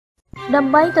ដើ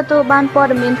ម្បីទទួលបានព័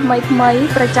ត៌មានថ្មីៗ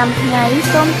ប្រចាំថ្ងៃ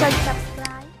សូមចុច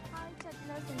Subscribe ហើយចុច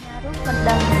លើសញ្ញារូបកណ្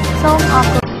ដឹងសូមអរ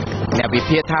គុណអ្នកវិ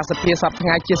ភាគថាសភាសប្តាហ៍ថ្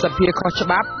ងៃជាសភាខុសច្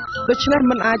បាប់ដូច្នេះ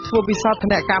មិនអាចធ្វើវិសោធ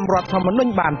នកម្មរដ្ឋធម្មនុញ្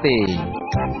ញបានទេរ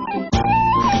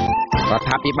ដ្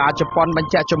ឋាភិបាលជប៉ុនប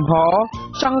ញ្ជាក់ចំហ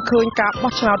ចង់ឃើញការ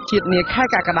បោះឆ្នោតជាតិនាខែ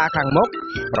កក្កដាខាងមុខ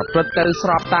ប្រព្រឹត្តទៅស្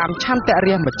របតាមឆន្ទៈ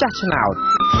រាស្ត្រម្ចាស់ឆ្នោត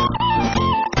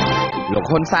លោក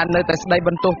ហ៊ុនសែននៅតែស្ដីប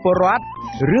ន្ទោសពលរដ្ឋ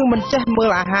រឿងមិនចេះមើ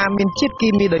លអាហារមានជាតិគី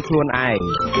មីដោយខ្លួនឯង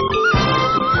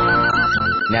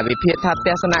អ្នកវិភាគថាទ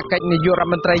ស្សនកិច្ចនាយករដ្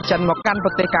ឋមន្ត្រីចិនមកកាន់ប្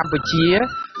រទេសកម្ពុជា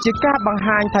ជាការបង្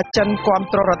ហាញថាចិនគាំ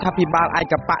ទ្ររដ្ឋាភិបាលឯ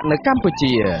កបកនៅកម្ពុ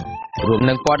ជារួម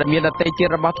នឹងព័ត៌មានដទៃទៀត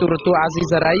របស់ទូរទស្សន៍អាស៊ី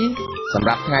សេរីសម្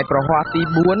រាប់ថ្ងៃប្រហ័សទី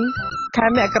4ខែ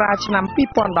មករាឆ្នាំ2018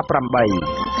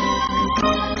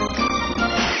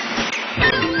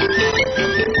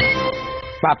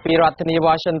បាទពីរដ្ឋធានី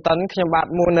Washington ខ្ញុំបាទ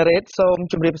មួនរ៉េតសូម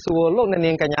ជម្រាបសួរលោកអ្នក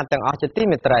នាងកញ្ញាទាំងអស់ជាទី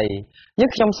មេត្រីយើង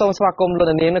ខ្ញុំសូមស្វាគមន៍លោក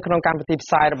អ្នកនាងនៅក្នុងកម្មវិធីផ្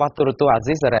សាយរបស់ទូរទស្សន៍អា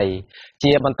ស៊ីសេរី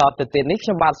ជាបន្តទៅទៀតនេះខ្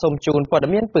ញុំបាទសូមជូនព័ត៌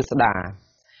មានពិស្ដា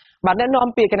បាទអ្នកនាំ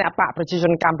ពាក្យគណៈបកប្រជាជ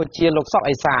នកម្ពុជាលោកសុក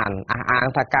អេសានអះអាង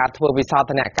ថាការធ្វើវិសោ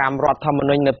ធនកម្មរដ្ឋធម្ម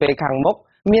នុញ្ញនៅពេលខាងមុខ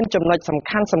មានចំណុចសំ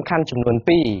ខាន់ចំនួន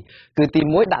2គឺទី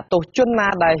1ដាក់ទោសជនណា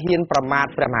ដែលហ៊ានប្រមាថ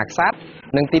ព្រះមហាក្សត្រ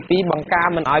និងទី2បង្ការ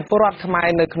មិនឲ្យពលរដ្ឋខ្មែរ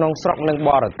នៅក្នុងស្រុកនិងប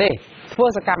រទេសធ្វើ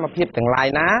សកម្មភាពទាំងឡាយ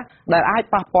ណាដែលអាច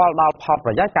ប៉ះពាល់ដល់ផលប្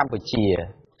រយោជន៍កម្ពុជា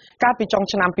កាលពីចុង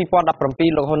ឆ្នាំ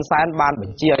2017លោកហ៊ុនសែនបានប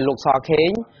ញ្ជាឲ្យលោកសខេង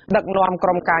ដឹកនាំក្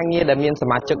រុមការងារដែលមានស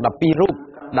មាជិក12រូប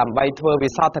ដើម្បីធ្វើវិ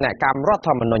សោធនកម្មរដ្ឋធ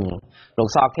ម្មនុញ្ញលោក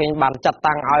សខេងបានចាត់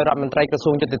តាំងឲ្យរដ្ឋមន្ត្រីក្រ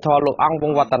សួងយុតិធម៌លោកអង្គវ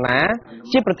ង្សវឌ្ឍនា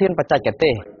ជាប្រធានបច្ចេក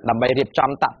ទេសដើម្បីរៀបចំ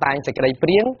តាក់តែងសេចក្តីព្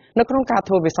រាងនៅក្នុងការ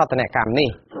ធ្វើវិសោធនកម្មនេះ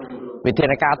វិធា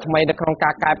នការថ្មីនៅក្នុងកា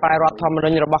រកែប្រែរដ្ឋធម្មនុ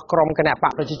ញ្ញរបស់ក្រមគណៈប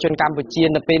កប្រជាជនកម្ពុជា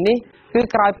នៅពេលនេះគឺ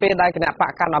ក្រោយពេលដែលគណៈប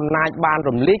កកាន់អំណាចបាន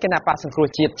រំលាយគណៈបកសង្គ្រោះ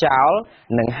ជាតិចោល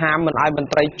និងហាមមិនឲ្យមន្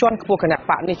ត្រីជាន់ខ្ពស់គណៈ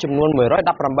បកនេះចំនួន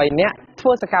118នាក់ធ្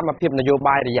វើសកម្មភាពនយោ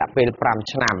បាយរយៈពេល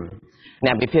5ឆ្នាំអ្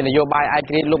នកវិភាគនយោបាយឯក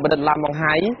រាជ្យលោកបណ្ឌិតឡាំបង្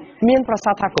ហៃមានប្រ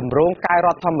សាសន៍ថាគម្រោងកែរ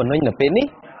ដ្ឋធម្មនុញ្ញនៅពេលនេះ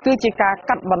គឺជាការ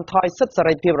កាត់បន្ថយសិទ្ធិសេ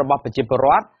រីភាពរបស់ប្រជាពលរ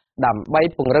ដ្ឋដើម្បី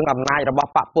ពង្រឹងអំណាចរបស់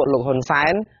បកពួកលោកហ៊ុនសែ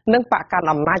ននិងបកកាន់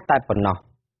អំណាចតែប៉ុណ្ណោះ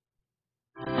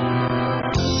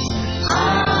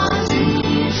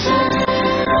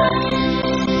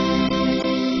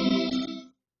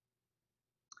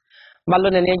បល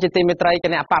ននាងជាទីមេត្រីគ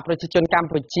ណៈបកប្រជាជនកម្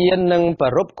ពុជានឹងប្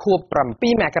រពខួប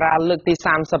7មករាលើកទី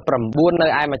39នៅ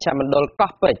ឯមជ្ឈមណ្ឌល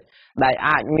កោះពេជ្រដែល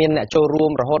អាចមានអ្នកចូលរួ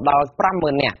មរហូតដល់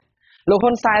 50,000 នាក់លោក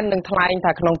ហ៊ុនសែននឹងថ្លែង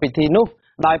ថាក្នុងពិធីនោះ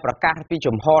ដោយប្រកាសពី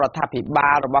ជំហររដ្ឋាភិបា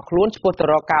លរបស់ខ្លួនឆ្ពោះទៅ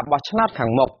រកការបោះឆ្នោតខា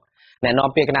ងមុខអ្នកនាំ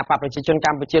ពាក្យគណៈបកប្រជាជនក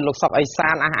ម្ពុជាលោកសុកអេសា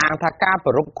នអះអាងថាការ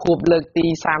ប្រពខួបលើកទី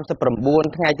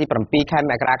39ថ្ងៃទី7ខែ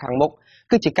មករាខាងមុខ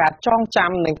គឺជាការចង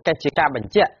ចាំនិងជាការប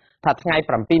ញ្ជាក់ថាថ្ងៃ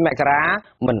7មករា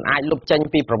មិនអាចលុបចេញ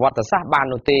ពីប្រវត្តិសាស្ត្របាន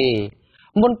នោះទេ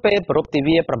មុនពេលប្រពៃទិ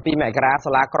វា7មករា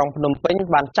សាលាក្រុងភ្នំពេញ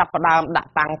បានចាប់ផ្ដើមដា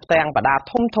ក់តាំងផ្ទាំងបដា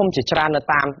ធំជាច្រើននៅ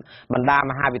តាមបណ្ដា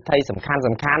មហាវិថីសំខាន់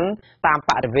តាម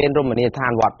បរិវេណរមណីយដ្ឋា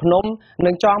នវត្តភ្នំ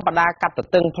និងចងបដាកាត់ទ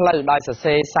ទឹងផ្លូវដោយសរ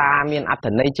សេរសារមានអត្ថ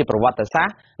ន័យជាប្រវត្តិសាស្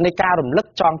ត្រនៃការរំលឹក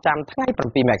ចងចាំថ្ងៃ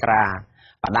7មករា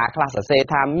បដាខ្លះសរសេរ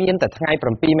ថាមានតែថ្ងៃ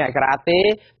7មករាទេ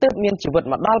ទើបមានជីវិត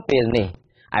មកដល់ពេលនេះ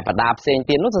ឯបដាផ្សេង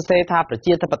ទៀតនោះសរសេរថាប្រ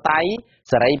ជាធិបតេយ្យ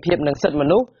សេរីភាពនិងសិទ្ធិម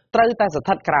នុស្សត្រូវតែស្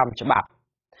ថិតក្រោមច្បាប់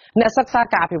អ្នកសិក្សា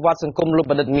ការអភិវឌ្ឍសង្គមលោក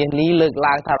បណ្ឌិតមាសនេះលើក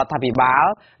ឡើងថារដ្ឋាភិបាល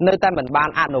នៅតែមិនបាន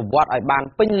អនុវត្តឲ្យបាន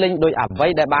ពេញលេញដោយអ្វី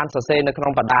ដែលបានសរសេរនៅក្នុ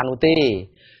ងបដានោះទេ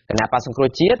គណៈបក្សសង្គ្រោះ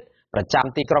ជាតិប្រចាំ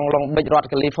ទីក្រុងឡុងប៊ិចរដ្ឋ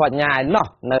កាលីហ្វ័រញ៉ាឯណោះ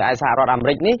នៅឯសហរដ្ឋអាមេ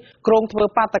រិកនេះក្រុងធ្វើ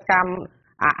បាតកម្ម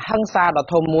អហិង្សាដ៏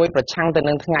ធំមួយប្រឆាំងទៅ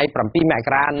នឹងថ្ងៃ7មក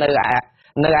រា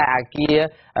នៅឯអគារ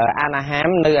អាណាហាម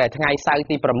នៅឯថ្ងៃសៅរ៍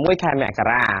ទី6ខែមក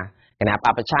រាគណៈប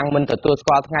កប្រឆាំងមិនទទួលស្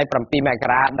គាល់ថ្ងៃ7មក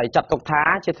រាដោយចាត់ទុកថា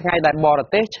ជាថ្ងៃដែលបរ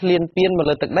ទេសឈ្លានពានមក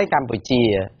លើទឹកដីកម្ពុជា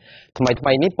ថ្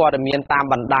មីនេះព័ត៌មានតាម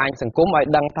បណ្ដាញសង្គមឲ្យ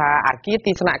ដឹងថាអគារ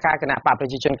ទីស្នាក់ការគណៈបកប្រ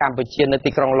ជាជនកម្ពុជានៅ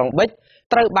ទីក្រុងឡុងប៊ិច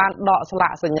ត្រូវបានដកស្លា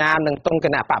កសញ្ញានឹងទង់គ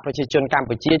ណៈបកប្រជាជនកម្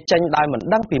ពុជាចេញដោយមិន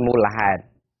ដឹងពីមូលហេតុ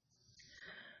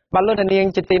បាទលោកនាង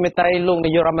ជាទីមេត្រីលោកនា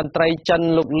យករដ្ឋមន្ត្រីចិន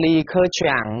លោកលីខឺ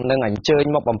ឈៀងនឹងអញ្ជើញ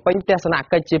មកបំពេញទស្សន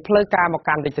កិច្ចជាផ្លូវការមក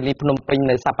កាន់រាជធានីភ្នំពេញ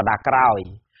នៅសប្តាហ៍ក្រោយ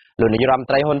លោកនាយករដ្ឋមន្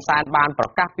ត្រីហ៊ុនសែនបានប្រ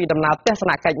កាសពីដំណើរទស្ស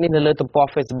នកិច្ចនេះនៅលើទំព័រ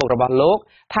Facebook របស់លោក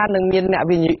ថានឹងមានអ្នក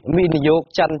វិនិយោគ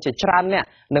ចិនជាច្រើនអ្នក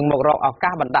នឹងមករកឱកា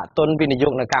សបណ្ដាក់ទុនវិនិយោ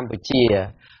គនៅកម្ពុជា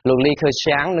លោកលីខឺ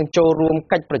ឈៀងនឹងចូលរួម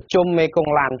កិច្ចប្រជុំមេគង្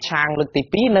គឡានឆាងលើកទី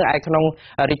2នៅឯក្នុង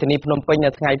រាជធានីភ្នំពេញនៅ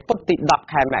ថ្ងៃពុធទី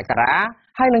10ខែមករា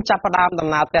ហើយនឹងចាប់ផ្ដើមដំ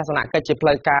ណើរទស្សនកិច្ចជាផ្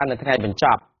លូវការនៅថ្ងៃបញ្ច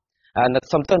ប់នៅ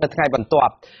ថ្ងៃបន្ទា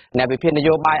ប់អ្នកវិភាគន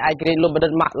យោបាយឯករាជ្យលោកបណ្ឌិ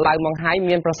តម៉ាក់ឡៅម៉ុងហៃ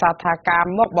មានប្រសាសន៍ថាការ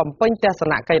មកបំពេញទស្ស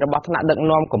នកិច្ចរបស់ថ្នាក់ដឹក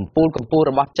នាំកម្ពុជា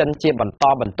របស់ចិនជាបន្ត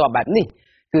បែបនេះ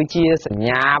គឺជាសញ្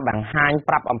ញាបង្ហាញ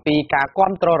ប្រាប់អំពីការគ្រ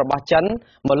ប់គ្រងរបស់ចិន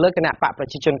មកលើគណៈបកប្រ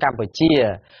ជាជនកម្ពុជា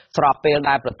ស្របពេល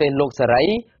ដែលប្រទេសលោកសេរី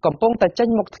កំពុងតែចេញ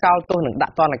មុខថ្កោលទោសនិងដា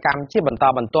ក់ទណ្ឌកម្មជាបន្ត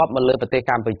បន្ទាប់មកលើប្រទេស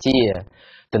កម្ពុជា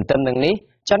ទន្ទឹមនឹងនេះ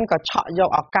ចិនក៏ឆក់យក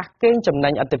ឱកាសកេងចំណេ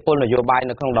ញឥទ្ធិពលនយោបាយ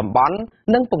នៅក្នុងតំបន់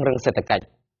និងពង្រឹងសេដ្ឋកិច្ច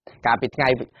កាលពី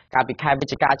ខែវិ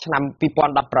ច្ឆិកាឆ្នាំ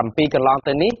2017កន្លង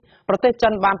ទៅនេះប្រទេសចិ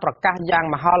នបានប្រកាសយ៉ាង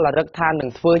មហោឡារិកថានឹង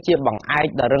ធ្វើជាបង្អែក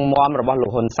ដ៏រឹងមាំរបស់លោ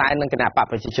កហ៊ុនសែននិងគណៈបក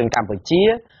ប្រជាជនកម្ពុជា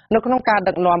នៅក្នុងការ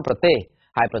ដឹកនាំប្រទេស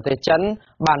ហើយប្រទេសចិន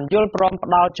បានយល់ព្រម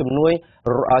ផ្ដល់ជំ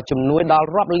នួយដល់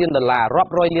រាប់រយលានដុល្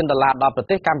លារដល់ប្រ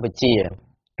ទេសកម្ពុជា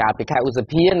កាលពីខែឧស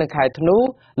ភានិងខែធ្នូ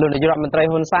លោកនាយករដ្ឋមន្ត្រី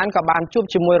ហ៊ុនសែនក៏បានជួប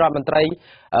ជាមួយនឹងមន្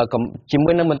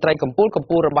ត្រីកម្ពុ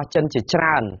ជារបស់ចិនជាច្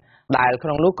រើនដែលក្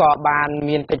នុងនោះក៏បាន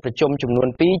មានកិច្ចប្រជុំចំនួន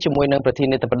2ជាមួយនឹងប្រធា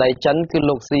នាធិបតីចិនគឺ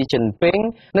លោកស៊ីជីនពីង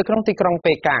នៅក្នុងទីក្រុង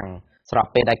ប៉េកាំងស្រប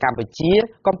ពេលដែលកម្ពុជា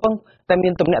កំពុងតែមា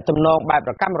នទំនាក់ទំនងបែប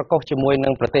រកាំរកូសជាមួយនឹ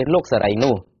ងប្រទេសលោកសេរី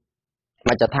នោះ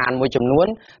មជ្ឈដ្ឋានមួយចំនួន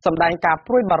សម្ដែងការ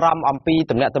ព្រួយបារម្ភអំពី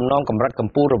ទំនាក់ទំនងកម្រិតក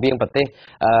ម្ពុជារវាងប្រទេស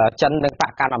ចិននិងប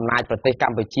កកាន់អំណាចប្រទេសក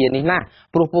ម្ពុជានេះណា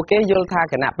ព្រោះពួកគេយល់ថា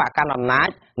គណៈបកកាន់អំណាច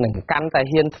នឹងកាន់តែ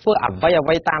ហ៊ានធ្វើអ្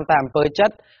វីតាមតែអំពើចិ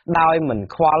ត្តដោយមិន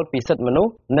ខ្វល់ពីសិទ្ធិមនុស្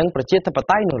សនិងប្រជាធិប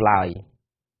តេយ្យនោះឡើយ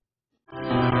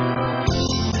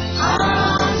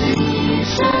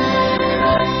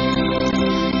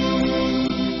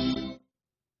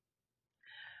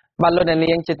បាទលោកអ្នក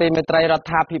នាងជាទីមេត្រីរដ្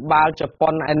ឋាភិបាលជប៉ុ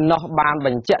នឯណោះបានប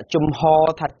ញ្ជាក់ជំហរ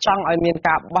ថាចង់ឲ្យមាន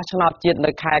ការបោះឆ្នោតជាតិ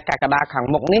នៅខែកក្កដាខាង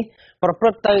មុខនេះប្រព្រឹ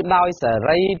ត្តទៅដោយសេ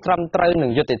រីត្រឹមត្រូវនិ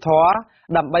ងយុត្តិធម៌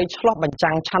ដើម្បីឆ្លុះបញ្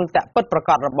ចាំងឆន្ទៈពិតប្រាក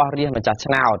ដរបស់រាស្ត្រម្ចាស់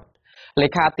ឆ្នោតលេ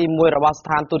ខាទី1របស់ស្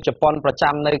ថានទូតជប៉ុនប្រ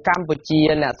ចាំនៅកម្ពុជា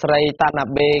អ្នកស្រីតាណា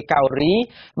បេកៅរី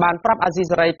បានប្រាប់អាស៊ី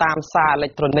សេរីតាមសារអេឡិច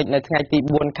ត្រូនិកនៅថ្ងៃទី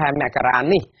4ខែមករា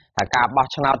នេះថាការបោះ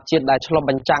ឆ្នោតជាតិដែលឆ្លុះ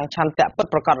បញ្ចាំងឆន្ទៈពិត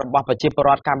ប្រាកដរបស់ប្រជាពលរ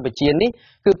ដ្ឋកម្ពុជានេះ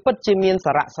គឺពិតជាមាន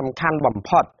សារៈសំខាន់បំ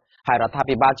ផុតហើយរដ្ឋា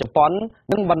ភិបាលជប៉ុន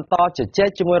នឹងបន្តជជែក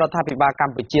ជាមួយរដ្ឋាភិបាលក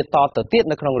ម្ពុជាតទៅទៀត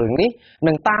នៅក្នុងរឿងនេះ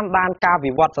និងតាមដានការ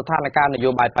វិវត្តស្ថានភាពនយោ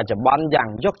បាយបច្ចុប្បន្នយ៉ាង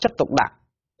យកចិត្តទុកដាក់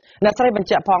អ្នកស្រីបញ្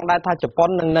ជាក់ផងដែរថាជប៉ុន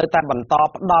នឹងនៅតែបន្ត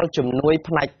ផ្ដល់ជំនួយ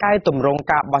ផ្នែកកែតម្រង់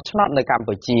ការបោះឆ្នោតនៅកម្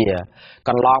ពុជាក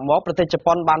ន្លងមកប្រទេសជ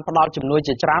ប៉ុនបានផ្ដល់ជំនួយ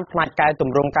ជាច្រើនផ្នែកកែត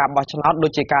ម្រង់ការបោះឆ្នោតដូ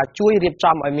ចជាការជួយរៀប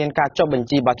ចំឲ្យមានការចុះបញ្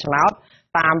ជីបោះឆ្នោត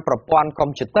តាមប្រព័ន្ធកុំ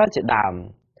ព្យូទ័រជាដើម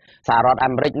សហរដ្ឋ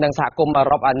អាមេរិកនិងសហគមន៍អឺ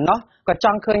រ៉ុបឯណោះក៏ច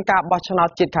ង់ឃើញការបោះឆ្នោត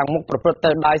ជាតិខាងមុខប្រព្រឹត្ត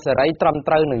ទៅដោយសេរីត្រឹម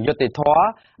ត្រូវនិងយុត្តិធម៌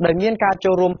ដោយមានការ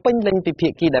ចូលរួមពេញលេញពីភា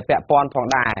គីដែលពាក់ព័ន្ធផង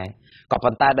ដែរក៏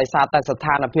ប៉ុន្តែដោយសារតែស្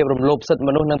ថានភាពរំលោភសិទ្ធិម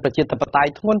នុស្សនិងប្រជាធិបតេយ្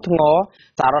យធ្ងន់ធ្ងរ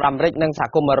សហរដ្ឋអាមេរិកនិងសហ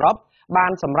គមន៍អឺរ៉ុបបា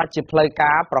នសម្រេចជាផ្លូវ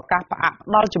ការប្រកាសផ្អាក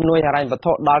ផ្ដល់ជំនួយហិរញ្ញវត្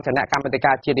ថុដល់គណៈកម្មាធិ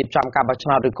ការជាតិរៀបចំការបោះឆ្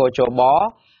នោតឬក៏ជប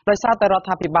ដោយសារតែរដ្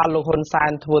ឋាភិបាលលោកហ៊ុនសែ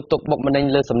នធ្វើទុកបុកម្នេញ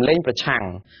លើសម្លេងប្រឆាំង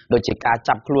ដូចជាការ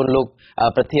ចាប់ខ្លួនលោក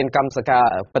ប្រធានគ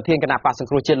ណៈបក្សសង្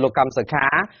គ្រោះជាតិលោកកម្មសខា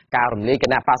ការរំលាយគ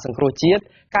ណៈបក្សសង្គ្រោះជាតិ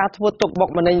ការធ្វើទុកបុក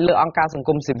ម្នេញលើអង្គការសង្គ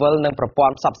មស៊ីវិលនិងប្រព័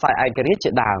ន្ធផ្សព្វផ្សាយឯករាជ្យ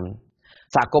ជាដើម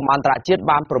សហគមន៍អន្តរជាតិ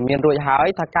បានព្រមានរួចហើយ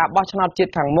ថាការបោះឆ្នោតជា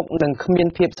តិខាងមុខនឹងគ្មាន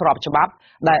ភាពស្របច្បាប់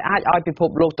ដែលអាចឲ្យពិភព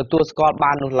លោកទទួលស្គាល់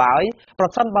បាននោះឡើយប្រ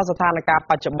សិនបើស្ថានភាព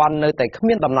បច្ចុប្បន្ននៅតែគ្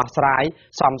មានដំណោះស្រាយ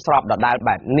សមស្របដដែល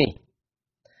បែបនេះ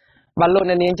បាទលោក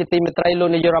អ្នកនាងជាទីមេត្រីលោក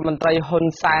នាយករដ្ឋមន្ត្រីហ៊ុន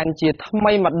សែនជាថ្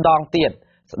មីម្ដងទៀត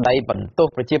ស្ដីបន្ទោស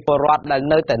ប្រជាពលរដ្ឋដែល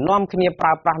នៅតែនាំគ្នាប្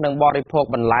រើប្រាស់និងបរិភោគ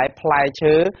បន្លែផ្លែ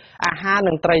ឈើអាហារ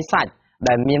និងត្រីសាច់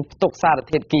ដែលមានផ្ទុកសារ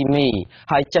ធាតុគីមី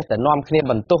ហើយចេះតែនាំគ្នា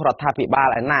បន្ទោសរដ្ឋាភិបាល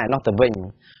ឯណាឯណោះទៅវិញ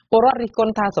ពលរដ្ឋរិះគ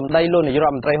ន់ថាសម្ដីលោកនាយករ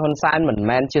ដ្ឋមន្ត្រីហ៊ុនសែនមិន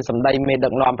មែនជាសម្ដីមេដឹ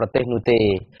កនាំប្រទេសនោះទេ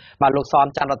បាទលោកសន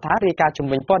ច័ន្ទរដ្ឋារាយការណ៍ជំ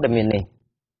វិញព័ត៌មាននេះ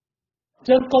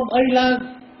ជើងកុំអីឡើង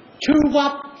ឈឺវ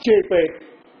ត្តជេពេក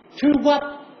ឈឺវត្ត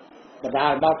បណ្ដា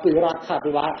លមកពីរដ្ឋា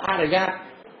ភិបាលអនុញ្ញាត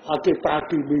ឲ្យគេប្រើ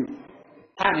គីមី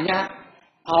អនុញ្ញាត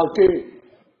ឲ្យគេ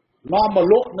នាំមក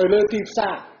លក់នៅលើទីផ្សា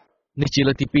រនេះជា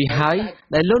លើកទី2ហើយ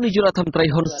ដែលលោកនាយករដ្ឋមន្ត្រី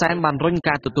ហ៊ុនសែនបានរុញ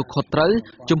ការទទួលខុសត្រូវ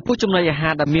ចំពោះចំណីអាហា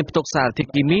រដែលមានផ្ទុកសារធាតុ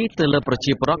គីមីទៅលើប្រ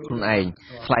ជាពលរដ្ឋខ្លួនឯង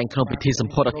ថ្លែងក្នុងពិធីស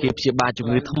ម្ពោធអគារព្យាបាលជំ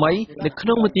ងឺថ្មីនៅក្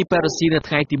នុងមន្ទីរពេទ្យរុស្ស៊ីនៅ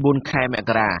ថ្ងៃទី4ខែម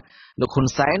ករាលោកហ៊ុន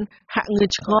សែនហាក់ងឿ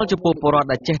ឆ្ងល់ចំពោះពលរដ្ឋ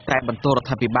ដែលចេះតែបន្ទោសរដ្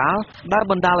ឋាភិបាលដែល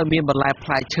បណ្ដាលឲ្យមានបន្លែផ្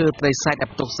លែឈើត្រីសាច់ដែល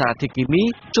ផ្ទុកសារធាតុគីមី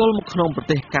ចូលមកក្នុងប្រ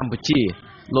ទេសកម្ពុជា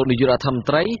លោកនាយករដ្ឋមន្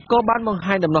ត្រីក៏បានបង្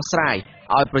ហាញដំណោះស្រាយ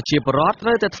ឲ្យប្រជាពលរដ្ឋត្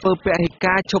រូវតែធ្វើពហិ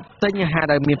ការឈប់ទិញអាហារ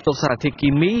ដែលមានផ្ទុកសារធាតុគី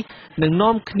មីនិង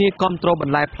នាំគ្នាគ្រប់គ្រងប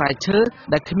ន្លែផ្លែឈើ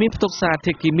ដែលគ្មានផ្ទុកសារ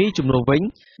ធាតុគីមីជំនួសវិញ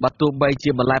បើទោះបីជា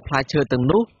បន្លែផ្លែឈើទាំង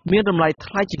នោះមានតម្លៃ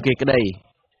ថ្លៃជាងគេក្តី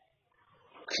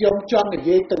ខ្ញុំចង់និ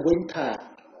យាយទៅវិញថា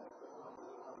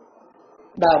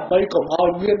ដើម្បីកុំឲ្យ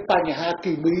មានបញ្ហា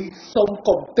គីមីសូម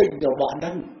កុំទិញរបស់ហ្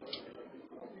នឹង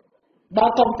បើ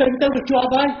កុំទិញទៅវាជាប់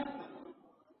ហើយ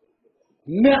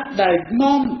អ្នកដែល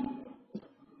នាំ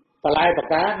បន្លែប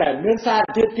កាដែលមានសារ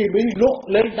ធាតុគីមីលក់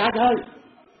លេងដាច់ហើយ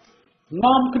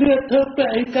នាំគ្នាធ្វើព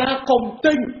ហិការកុំ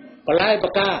ទិញ បន្លែប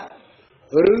កា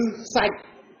ឬសាច់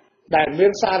ដែលមា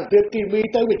នសារធាតុគីមី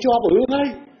ទៅវាជាប់រឿងហើយ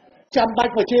ចាំបា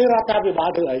ច់ប្រជារដ្ឋាភិបាល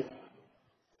ធ្វើអី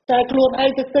តែខ្លួនឯង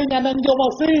ទៅទិញអានឹងយកម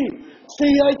កស៊ី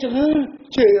ឲ្យជំងឺ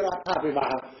ជារដ្ឋាភិបា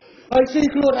លហើយស៊ី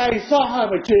ខ្លួនឯងសោះហើយ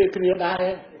មកជេរគ្នាដែរ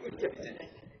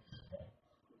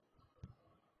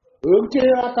រឿងជេរ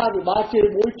រដ្ឋាភិបាលជេរ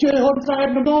មួយជេរហ៊ុនសែន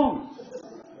ម្ដង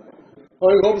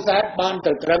ហើយហ៊ុនសែនបាន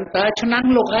ទៅត្រឹមតែឆ្នាំង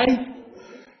លោកឯង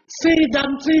ស៊ីដាំ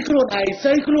ស៊ីខ្លួនឯងស្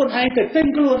អីខ្លួនឯងទៅទិញ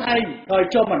ខ្លួនឯងហើយ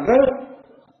ចុះមិនរើ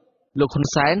លោកហ៊ុន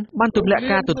សែនបានទម្លាក់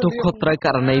ការទទួលខុសត្រូវក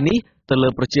រណីនេះទៅលើ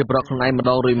ប្រជាពលរដ្ឋខ្លួនឯងម្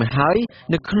ដងរួចមកហើយ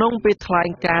នៅក្នុងពេលថ្លែង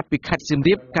ការណ៍ពីខេត្តសៀម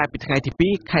រាបកាលពីថ្ងៃទី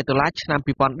2ខែតុលាឆ្នាំ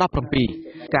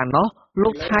2017កាលនោះលោ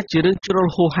កថាជារឿងជ្រុល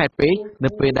ហួសហេតុពេកនៅ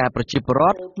ពេលដែលប្រជាពលរ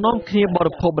ដ្ឋនាំគ្នាប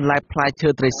រិភោគបន្លែផ្លែឈើ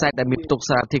ត្រីសាច់ដែលមានផ្ទុក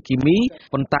សារធាតុគីមី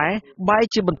ប៉ុន្តែបែរ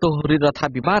ជាបន្ទោសរាជរដ្ឋា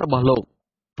ភិបាលរបស់លោក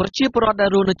ប្រជាពលរដ្ឋដែល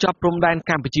រស់នៅជាប់ព្រំដែន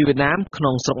កម្ពុជាវៀតណាមក្នុ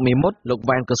ងស្រុកមេមត់លោក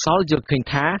វ៉ែនកសលយល់ឃើញ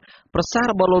ថាប្រសាសន៍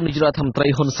របស់លោកនាយករដ្ឋមន្ត្រី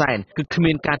ហ៊ុនសែនគឺគ្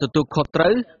មានការទទួលខុសត្រូ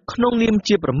វក្នុងនាម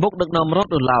ជាប្រមុខដឹកនាំរដ្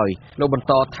ឋនោះឡើយលោកបន្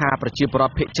តថាប្រជាពលរ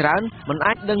ដ្ឋភាគច្រើនមិន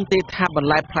អាចដឹងទេថាបន្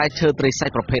លែផ្លែឈើត្រីសា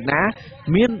ច់ប្រភេទណា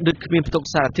មានឬគ្មានផ្ទុក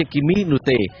សារធាតុគីមីនោះ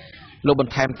ទេលោកប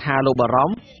ន្ថែមថាលោកបារ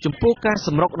ម្ភចំពោះការស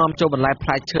ម្រុកនាំចូលបន្លែផ្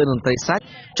លែឈើនិងត្រីសាច់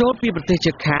ចូលពីប្រទេស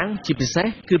ជិតខាងជាពិសេស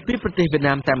គឺពីប្រទេសវៀត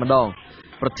ណាមតែម្ដង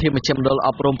ប្រធានមជ្ឈមណ្ឌលអ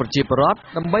ប់រំប្រជាពលរដ្ឋ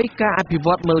ដើម្បីការអភិវ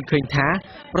ឌ្ឍមើលឃើញថា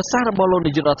ប្រសាសន៍របស់លោក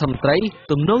នាយករដ្ឋមន្ត្រី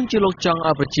ទំនងជាលោកចង់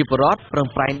ឲ្យប្រជាពលរដ្ឋប្រឹង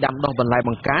ប្រែងដាំដុះបន្លែប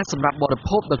ង្ការសម្រាប់បរិ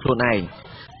ភោគដោយខ្លួនឯង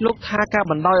លោកថាការ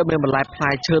បណ្ដោយឲ្យមានបន្លែផ្លែ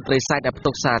ឈើត្រីសាច់ដែលផ្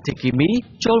ទុកសារធាតុគីមី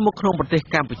ចូលមកក្នុងប្រទេស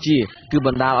កម្ពុជាគឺប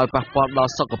ណ្ដាលឲ្យប៉ះពាល់ដ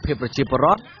ល់សុខភាពប្រជាពលរ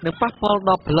ដ្ឋនិងប៉ះពាល់ដ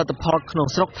ល់ផលិតផលក្នុង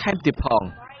ស្រុកថែមទៀតផង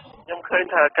ខ្ញុំឃើញ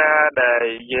ថាការដែល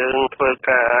យើងធ្វើ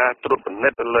ការត្រួតពិនិ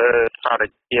ត្យទៅលើសារ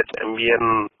ជាតិមាន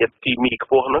ជាតិគីមីខ្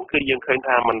ពស់ហ្នឹងគឺយើងឃើញ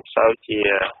ថាมันសូវជា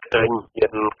ឃើញមា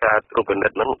នការត្រួតពិនិ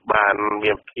ត្យហ្នឹងបាន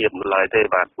មានភាពឡើយទេ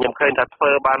បាទខ្ញុំឃើញថាធ្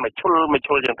វើបានមួយ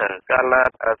ឈុលចឹងទៅកាលណា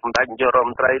សម្ដេចនាយករដ្ឋ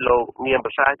មន្ត្រីលោកមាន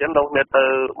ប្រសាសន៍ចឹងនោះទៅ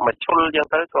មួយឈុលចឹង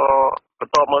ទៅក៏ប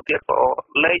ន្តមកទៀតក៏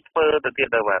លេខធ្វើទៅទៀត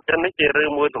ដែរបាទចឹងនេះជារឿង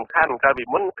មួយសំខាន់កាលពី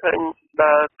មុនឃើញដ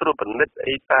ល់ត្រួតពិនិត្យ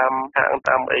អីតាមហាង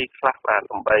តាមអីខ្លះបាទ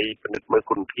ដើម្បីពិនិត្យមើល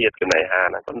គុណភាពចំណីអាហារ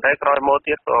ណាប៉ុន្តែក្រោយមក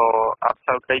ទៀតក៏អត់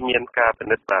សូវឃើញមានការពិ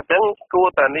និត្យបាទអញ្ចឹងគួរ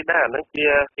តែនេះដែរហ្នឹងជា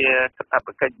កាត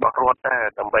ព្វកិច្ចរបស់រដ្ឋដែរ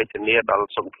ដើម្បីធានាដល់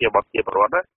សុខភាពរបស់ប្រជាពលរ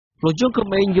ដ្ឋណាលោកយងកំ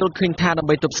ឯងយល់ឃើញថាដើម្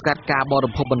បីទប់ស្កាត់ការបរិ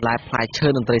ភោគបន្លែផ្លែឈើ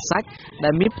និងត្រីសាច់ដែ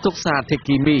លមានផ្ទុកសារធាតុ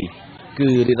គីមីគឺ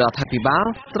រាជរដ្ឋាភិបាល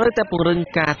ត្រូវតែពង្រឹង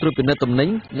ការត្រួតពិនិត្យទំនិញ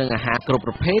និងអាហារគ្រប់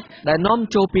ប្រភេទដែលនាំ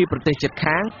ចូលពីប្រទេសជិត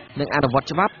ខាងនិងអនុវត្ត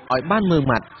ច្បាប់ឲ្យបានម៉ឺង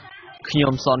ម៉ាត់ខ្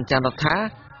ញុំសនច័ន្ទរដ្ឋា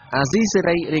អាស៊ីសេ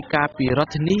រីរាយការណ៍ពីរដ្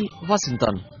ឋធានី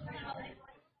Washington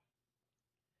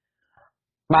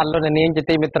បាទលោកនាងជា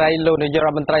ទីមេត្រីលោកនាយករ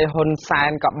ដ្ឋមន្ត្រីហ៊ុនសែ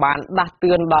នក៏បានដាស់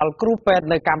តឿនដល់គ្រូពេទ្យ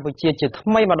នៅកម្ពុជាជាថ្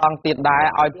មីម្ដងទៀតដែរ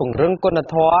ឲ្យពង្រឹងគុណ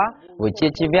ធម៌វិជ្ជា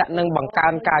ជីវៈនិងបង្កើ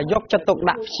នការយកចិត្តទុក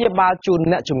ដាក់ព្យាបាលជូន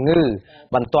អ្នកជំងឺ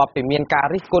បន្ទាប់ពីមានការ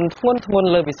រិះគន់ធ្ងន់ធ្ងរ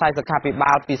លើវិស័យសុខាភិ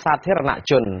បាលពីសាធារណ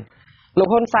ជនលោក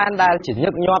ហ៊ុនសែនដែលជាញឹ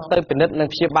កញាប់ទៅពិនិត្យនិង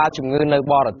ព្យាបាលជំងឺនៅ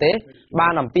បរទេសបា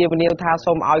នអំពាវនាវថា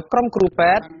សូមឲ្យក្រុមគ្រូ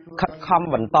ពេទ្យខិតខំ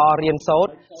បន្តរៀនសូត្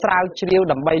រស្រាវជ្រាវ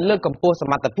ដើម្បីលើកកម្ពស់ស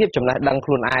មត្ថភាពចំណេះដឹងខ្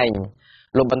លួនឯង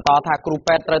លោកបន្តថាគ្រូ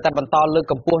ពេទ្យត្រូវតែបន្តលើក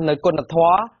កម្ពស់នៅគុណធ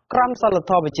ម៌ក្រមសីល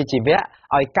ធម៌វិជ្ជាជីវៈ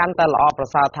ឲ្យកាន់តែល្អប្រ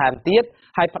សើរថែមទៀត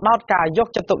ហើយផ្ដោតការយក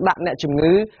ចិត្តទុកដាក់អ្នកជំ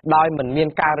ងឺដោយមិនមាន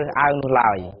ការរើសអើងនោះ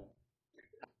ឡើយ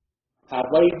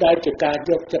អ្វីដែលជាការ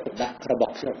យកចិត្តទុកដាក់រប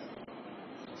ស់ខ្ញុំ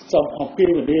សូមអំពាវ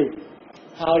នាវ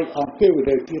ហើយអំពាវ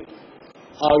នាវទៀត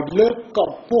ឲ្យលើកក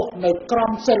ម្ពស់នៅក្រ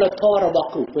មសីលធម៌របស់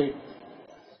គ្រូពេទ្យ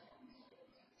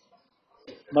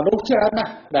មនុស្សច្រើនណា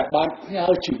ស់ដែលបានផ្ញើ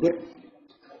ជីវិត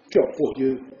ចំពោះ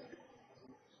យើង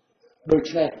ដូ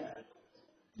ច្នេះ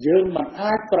យើងមិន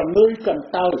អាចប្រងើយកន្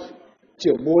តើយ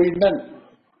ជាមួយនឹង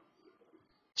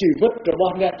ជីវិតរប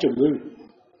ស់អ្នកជំងឺ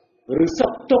ឬសុ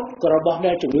ខទុក្ខរបស់អ្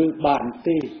នកជំងឺបាន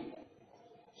ទេ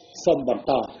សូមបន្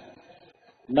ត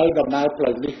នៅដំណើរផ្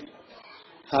លូវនេះ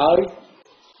ហើយ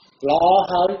ល្អ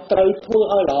ហើយត្រូវធ្វើ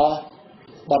ឲ្យល្អ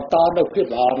បន្តនៅភាព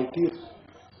ល្អនេះទៀត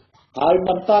ហើយ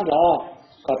មិនតាន់ល្អ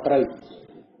ក៏ត្រូវ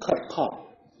ខិតខំ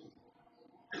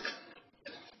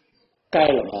កែ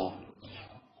លម្អ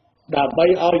ដើម្បី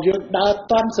ឲ្យយើងដើរ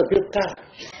ទាន់សភាពកាល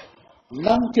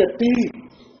និងជាទី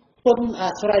ពឹងអា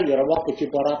ស្រ័យរបស់ប្រជា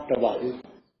ពលរដ្ឋរបស់យើង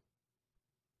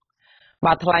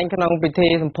បាទថ្លែងក្នុងពិធី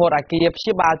សម្ពោធអគារព្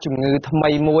យាបាលជំងឺថ្មី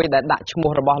មួយដែលដាក់ឈ្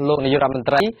មោះរបស់លោកនាយករដ្ឋមន្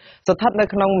ត្រីស្ថិតនៅ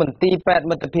ក្នុងមន្ទីរពេទ្យ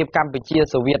មិត្តភាពកម្ពុជា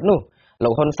សូវៀតនោះលោ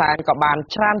កហ៊ុនសែនក៏បាន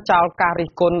ច្រានចោលការរិះ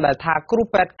គន់ដែលថាគ្រូ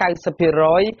ពេទ្យ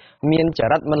 90% មានច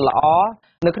រិតមិនល្អ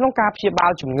នៅក្នុងការព្យាបា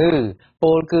លជំងឺព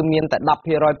លគឺមានតែ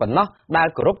 10% ប៉ុណ្ណោះដែល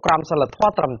គោរពក្រមសីលធ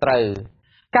ម៌ត្រឹមត្រូវ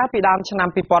កាលពីដើមឆ្នាំ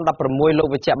 2016 លោក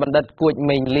វេជ្ជបណ្ឌិតគួច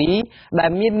មេងលីដែល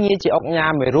មានងារជាអង្គញា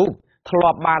មួយរូប ធ្លា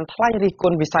ប់បានថ្លែងរិះគ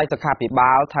ន់វិស័យសុខាភិ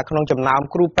បាលថាក្នុងចំណោម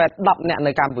គ្រូពេទ្យ10នាក់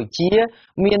នៅកម្ពុជា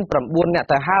មាន9នាក់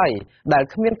ទៅហើយដែល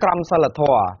គ្មានក្រមសីលធ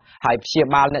ម៌ហើយព្យា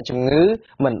បាលអ្នកជំងឺ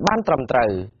មិនបានត្រឹមត្រូ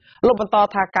វលោកបន្ត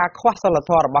ថាការខ្វះសីល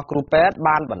ធម៌របស់គ្រូពេទ្យ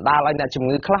បានបណ្ដាលឲ្យអ្នកជំ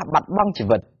ងឺខ្លះបាត់បង់ជី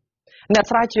វិតអ្នក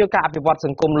ស្រាវជ្រាវការអភិវឌ្ឍស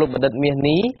ង្គមលោកបណ្ឌិតមាស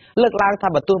នេះលើកឡើងថា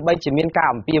បើទោះបីជាមានការ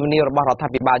អំពាវនាវរបស់រដ្ឋា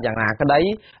ភិបាលយ៉ាងណាក្តី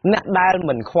អ្នកដែល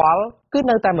មិនខ្វល់គឺ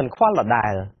នៅតែមិនខ្វល់ដដែ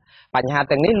លបញ្ហា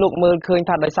ទាំងនេះលោកមើលឃើញ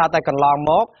ថាដោយសារតែកន្លង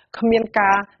មកគ្មាន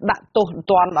ការដាក់ទោសទ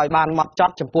ណ្ឌឲ្យបានម៉ត់ច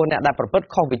ត់ចំពោះអ្នកដែលប្រព្រឹត្ត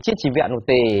ខុសវិជ្ជាជីវៈនោះ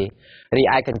ទេរី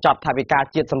ឯកញ្ចប់ថវិកា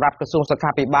ជាតិសម្រាប់ក្រសួងសុខា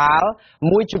ភិបាល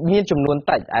មួយមានចំនួន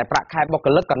តិចឯប្រាក់ខែបុគ្គ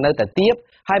លិកក៏នៅតែទាប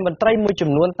ហើយមន្ត្រីមួយចំ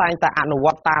នួនតែងតែអនុវ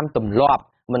ត្តតាមទម្លាប់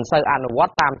មិនសូវអនុវត្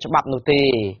តតាមច្បាប់នោះទេ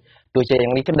ទោះជាយ៉ា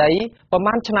ងនេះក្តីប្រ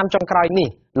ហែលឆ្នាំចុងក្រោយនេះ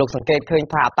លោកសង្កេតឃើញ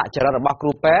ថាអត្តចរិតរបស់គ្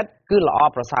រូពេទ្យគឺល្អ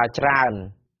ប្រសើរច្រើន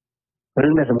រឿ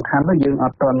ងដែលសំខាន់នោះយើងអ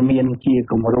ត់ទាន់មានជា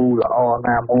គំរូល្អ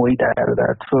ណាមួយដែល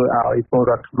ធ្វើឲ្យពល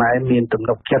រដ្ឋខ្មែរមានទំ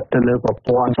នុកចិត្តទៅលើប្រ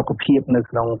ព័ន្ធសុខភាពនៅ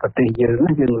ក្នុងប្រទេសយើ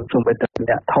ងសូម្បីតែ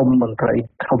អ្នកធំមន្ត្រី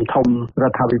ធំរ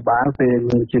ដ្ឋាភិបាលពេល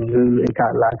មានជំងឺឯកើ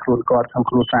តឡើងខ្លួនគាត់ក្នុង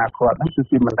គ្រួសារគាត់ហ្នឹងគឺ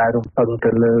ជាមិនដែលរំពឹងទៅ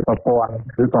លើប្រព័ន្ធ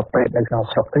ឬក៏ពេទ្យនៅក្នុង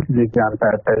ស្រុកទេគឺច្រើន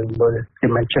តែទៅមើលជា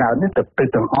មិនច្រើនទេទៅ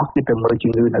ទាំងអស់គឺទៅមើល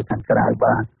ជំងឺនៅខាងក្រៅ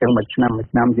បាទអញ្ចឹងមួយឆ្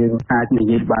នាំយើងអាចនិ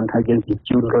យាយបានថាយើងជញ្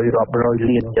ជូនរាប់រយ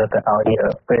លានយកទៅឲ្យ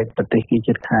ពេទ្យប្រទេសគេ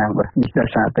ចិត្តខាងបាទនេះដោយ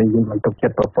សារតែយើងមិនទុកចិ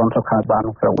ត្តប្រព័ន្ធសុខាភិបាលក្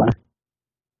នុងស្រុក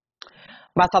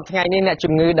បាទសប្តាហ៍ថ្ងៃនេះអ្នក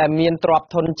ជំងឺដែលមានទ្រព្យ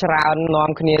ធនច្រើននាំ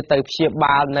គ្នាទៅព្យា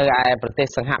បាលនៅឯប្រទេស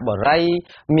សិង្ហបុរី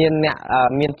មានអ្នក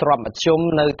មានទ្រព្យមធ្យម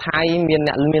នៅថៃមាន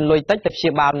អ្នកមានលុយតិចទៅព្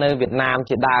យាបាលនៅវៀតណាម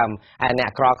ជាដើមហើយអ្ន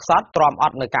កក្រខ្សត់ទ្រាំអ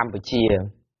ត់នៅកម្ពុជា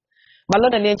បាទលោ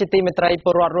កនាងជាទីមេត្រីព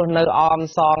លរដ្ឋរស់នៅអម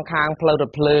សងខាងផ្លូវរ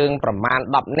ថភ្លើងប្រមាណ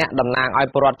10នាក់តំណាងឲ្យ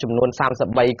ពលរដ្ឋចំនួន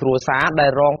33គ្រួសារដែល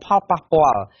រងផលប៉ះពា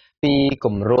ល់ពីគ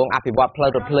ម្រោងអភិវឌ្ឍផ្លូវ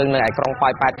រថភ្លើងនៅឯក្រុងប៉ោ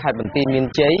យប៉ែតខេត្តបន្ទាយមាន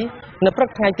ជ័យនៅព្រឹក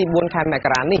ថ្ងៃទី4ខែមក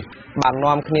រានេះបាន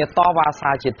នាំគ្នាតវ៉ាសា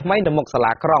រជាថ្មីនៅមុខសា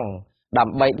លាក្រុងដើ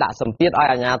ម្បីដាក់សម្ពាធឲ្យ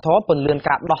អាជ្ញាធរពន្យា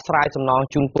ការដោះស្រាយសំណង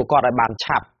ជូនពួកគាត់ឲ្យបាន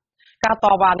ឆាប់ការត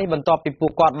វ៉ានេះបន្ទាប់ពីពួ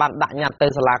កគាត់បានដាក់ញត្តិទៅ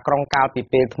សាលាក្រុងកាលពី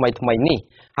ពេលថ្មីនេះ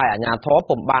ហើយអាជ្ញាធរ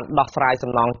ពុំបានដោះស្រាយ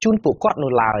សំណងជូនពួកគាត់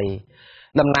នោះឡើយ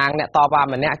តំណាងអ្នកតវ៉ា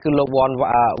ម្នាក់គឺលោកវ៉ាន់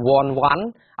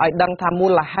ឲ្យដឹងថាមូ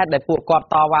លហេតុដែលពួកគាត់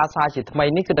តវ៉ាសារជាថ្មី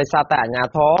នេះគឺដោយសារតែអាជ្ញា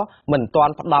ធរមិនទា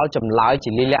ន់ផ្ដល់ចម្លើយ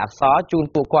ជាលិលាអក្សរជូន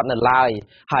ពួកគាត់នៅឡើយ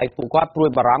ហើយពួកគាត់ព្រួយ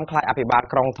បារម្ភខ្លាចអភិបាល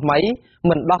ក្រុងថ្មី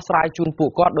មិនដោះស្រាយជូនពួក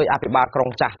គាត់ដោយអភិបាលក្រុង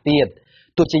ចាស់ទៀត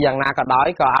ទោះជាយ៉ាងណាក៏ដោយ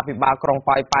ក៏អភិបាលក្រុង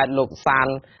ប៉ោយប៉ែតលោកសាន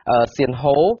សៀន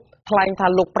ហូថ្លែងថា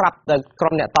លោកប្រាប់ទៅក្រុ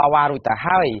មអ្នកតវ៉ារួចទៅ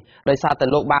ហើយដោយសារតែ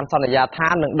លោកបានសន្យាថា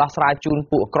នឹងដោះស្រាយជូន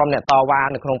ពួកក្រុមអ្នកតវ៉ា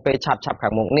នៅក្នុងពេលឆាប់ខា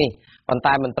ងមុខនេះប៉ុន្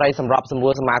តែមន្ត្រីសម្របសម្រួ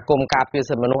លសមាគមការពារ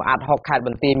សិទ្ធិមនុស្សអាត់ហុកខេត្តប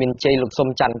ន្ទាយមានជ័យលោកសុំ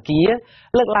ច័ន្ទគា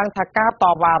លើកឡើងថាការត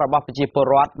វ៉ារបស់ប្រជាពល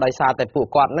រដ្ឋដោយសារតែពួក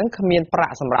គាត់នឹងគ្មានប្រា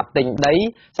ក់សម្រាប់ទិញដី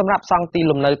សម្រាប់សង់ទី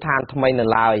លំនៅឋានថ្មីនៅ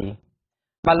ឡើយ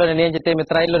បាទលោកនាងជាទីមេ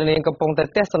ត្រីលោកនាងកំពុងតែ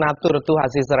ទស្សនាទូរទស្សន៍អា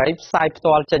ស៊ីសេរីផ្សាយផ្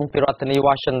ទាល់ចេញពីរដ្ឋធានី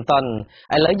Washington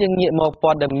ឥឡូវយើងងាកមកព័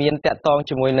ត៌មានតាក់ទង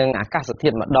ជាមួយនឹងអាកាសធា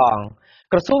តុម្ដង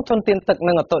ក្រសួងធនធានទឹក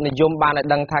និងឧតុនិយមបានឲ្យ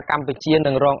ដឹងថាកម្ពុជា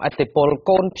នឹងរងឥទ្ធិពល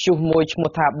កូនព្យុះមួយឈ្មោះ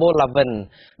ថា Bolaven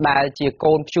ដែលជា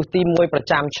កូនព្យុះទី1ប្រ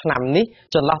ចាំឆ្នាំនេះ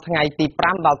ចន្លោះថ្ងៃទី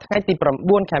5ដល់ថ្ងៃទី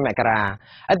9ខែមករា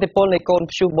ឥទ្ធិពលនៃកូន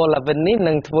ព្យុះ Bolaven នេះ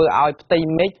នឹងធ្វើឲ្យផ្ទៃ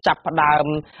មេឃចាប់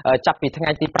ពីថ្ងៃ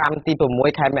ទី5ទី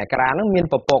6ខែមករានឹងមាន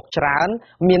ពពកច្រើន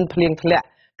មានភ្លៀងធ្លាក់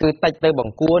គឺតិចទៅប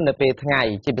ង្គួរនៅពេលថ្ងៃ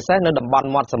ជាពិសេសនៅតំបន់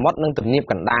មាត់សមុទ្រនិងទំនាប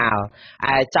កណ្ដាល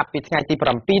ឯចាប់ពីថ្ងៃទី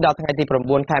7ដល់ថ្ងៃទី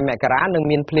9ខែមករានឹង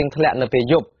មានភ្លៀងធ្លាក់នៅពេល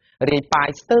យប់រាយប៉ាយ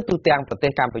ស្ទើរទូទាំងប្រទេ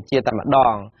សកម្ពុជាតែម្ដ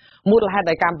ងមូលហេតុ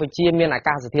ដែលកម្ពុជាមានអា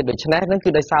កាសធាតុដូចនេះនឹងគឺ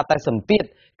ដោយសារតែសម្ពាធ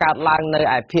កើតឡើងនៅ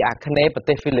ឯភាគអាគ្នេយ៍ប្រ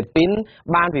ទេសហ្វីលីពីន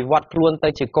បានវិវត្តខ្លួនទៅ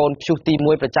ជាកូនព្យុះទី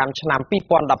1ប្រចាំឆ្នាំ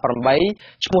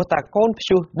2018ឈ្មោះថាកូនព្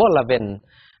យុះ Bolaven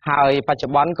ហើយបច្ចុ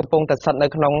ប្បន្នកំពុងតែស្ថិតនៅ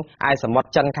ក្នុងឯសមុទ្រ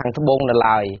ចិនខាងត្បូងនៅ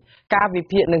ឡើយការវិ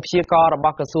ភាគនិងព្យាករណ៍រប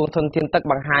ស់ក្រសួងធនធានទឹក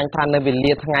បង្ហាញថានៅវេ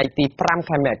លាថ្ងៃទី5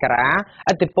ខែមករា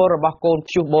ឥទ្ធិពលរបស់កូន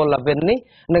ព្យុះ Bolaven នេះ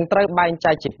នឹងត្រូវបែង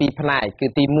ចែកជា2ផ្នែកគឺ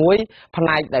ទី1ផ្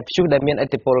នែកដែលព្យុះដែលមានឥ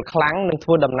ទ្ធិពលខ្លាំងនឹងធ្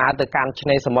វើដំណើរទៅកាន់ឆ្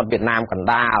នេរសមុទ្រវៀតណាមកណ្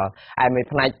ដាលឯមួយ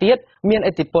ផ្នែកទៀតមាន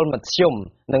ឥទ្ធិពលមធ្យម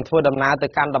នឹងធ្វើដំណើរទៅ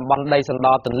កាន់តំបន់ដីសណ្ដ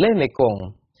ទន្លេមេគង្គ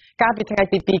កាលពីថ្ងៃ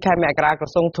ទី2ខែមករាក្រ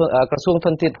សួងធ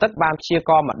នធានទឹកបានព្យា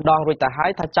ករណ៍ម្ដងរួចទៅហើ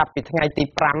យថាចាប់ពីថ្ងៃទី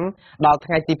5ដល់ថ្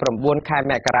ងៃទី9ខែ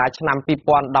មករាឆ្នាំ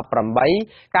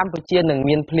2018កម្ពុជានឹង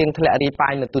មានភ្លៀងធ្លាក់រាយប៉ា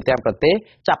យនៅទូទាំងប្រទេស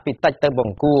ចាប់ពីតិចទៅប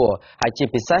ង្គួរហើយជា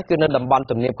ពិសេសគឺនៅតំបន់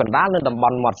ទំនាបកណ្ដាលនិងតំប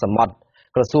ន់មាត់សមុទ្រ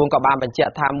ក្រសួងក៏បានបញ្ជា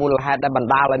ក់ថាមូលហេតុដែលបណ្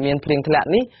ដាលឲ្យមានភ្លៀងធ្លាក់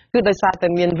នេះគឺដោយសារតែ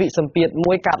មានវិសម្ពាធ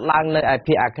មួយកាត់ឡើងនៅឯ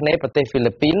ភាគអាគ្នេយ៍ប្រទេសហ្វី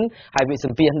លីពីនហើយវិស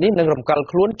ម្ពាធនេះនឹងរំកិល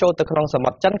ខ្លួនចូលទៅក្នុងសមុ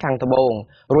ទ្រចិនខាងត្បូង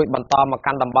រួចបន្តមក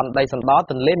កាន់តំបន់ដីសណ្ដ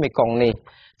ទន្លេមេគង្គនេះ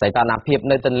សីតុណ្ហភាព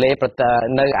នៅទន្លេ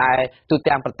នៅឯទូ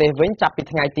ទាំងប្រទេសវិញចាប់ពី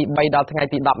ថ្ងៃទី3ដល់ថ្ងៃ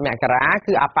ទី10មករា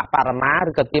គឺអបបរមាឬ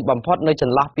ក៏ទាបបំផុតនៅច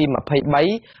ន្លោះពី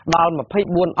23ដល់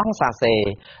24អង្សាសេ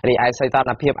រីឯសីតុ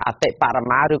ណ្ហភាពអតិបរ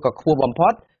មាឬក៏ខ្ពស់បំផុ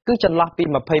តគឺចន្លោះពី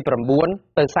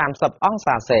29ទៅ30អង្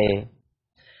សាសេ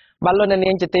បាទលោក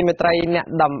នាងជាទីមេត្រីអ្នក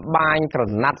ដំបាញក្រ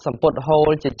ណាត់សម្ពុតហូល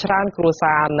ជាច្រើនគ្រួ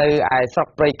សារនៅឯស្រុក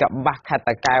ព្រៃកបាស់ខេត្ត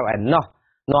តាកែវឯណោះ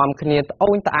នាំគ្នាត្អូ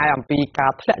ញត្អែអំពីកា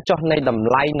រធ្លាក់ចុះនៃត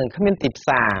ម្លៃនិងគ្មានទីផ្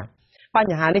សារប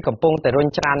ញ្ហានេះកំពុងតែរុញ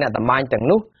ច្រានអ្នកតម្បាញទាំង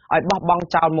នោះឲ្យបោះបង់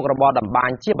ចោលមុខរបរតម្បាញ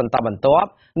ជាបន្តបន្ទាប់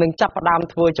និងចាប់ផ្ដើម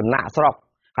ធ្វើចំណាក់ស្រុក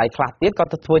ហើយខ្លះទៀតក៏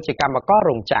ទៅធ្វើជាកម្មករ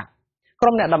រោងចក្រក្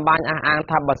រុមអ្នកតម្បាញអះអាង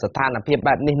ថាបើស្ថានភាព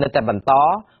បែបនេះនៅតែបន្ត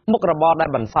មុខរបរដែល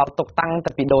បន្សល់ទុកតាំងតែ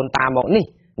ពីដូនតាមកនេះ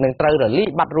នឹងត្រូវរលាយ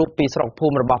បាត់រូបពីស្រុកភូ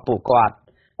មិរបស់ពួកគាត់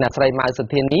អ្នកស្រីម៉ៅសុ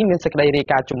ធានីមានសេចក្តីរាយ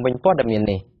ការណ៍ជុំវិញព័ត៌មាន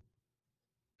នេះ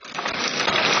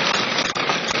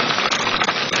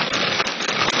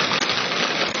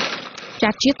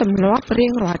ចាត់ជាទម្លាប់រៀ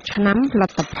ងរាល់ឆ្នាំផលិ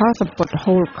តផលសម្ពុត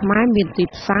ហូលខ្មែរមានទី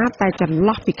ផ្សារតែចន្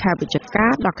លោះពីខែវិច្ឆិកា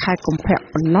ដល់ខែកុម្ភៈ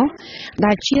ប៉ុណ្ណោះ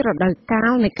ដែលជារដូវកា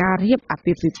លនៃការរៀបអា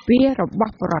ពាហ៍ពិពាហ៍រប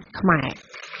ស់ប្រជាពលរដ្ឋខ្មែរ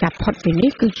ចាប់ផុតពី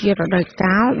នេះគឺជារដូវ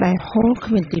កាលដែលហូល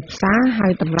គ្មានទីផ្សារហើ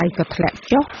យតម្លៃក៏ធ្លាក់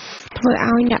ចុះធ្វើ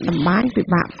ឲ្យអ្នកតម្បាញពិ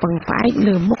បាកពឹងផ្អែក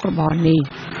លើមុខរបរនេះ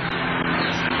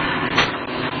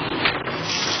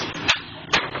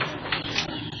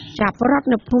ចាប់ប្រដ្ឋ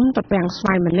នៅភូមិតាពាំងស្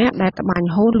វាយម្នាក់ដែលត្បាញ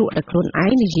ហូលលក់ដោយខ្លួនឯ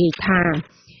ងនិយាយថា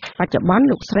បច្ចុប្បន្ន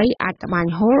លោកស្រីអាចត្បាញ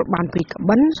ហូលបានពីក្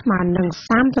បិនស្មើនឹង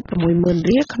36,000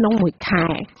រៀលក្នុងមួយខែ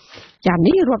ចា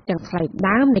នេះរាប់ទាំងថ្លៃ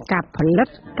ដើមនៃការផលិត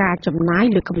ការចំណាយ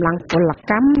លើកម្លាំងពល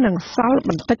កម្មនិងសល់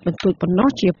បន្តិចបន្តួចប៉ុណ្ណោះ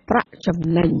ជាប្រាក់ចំ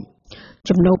ណេញ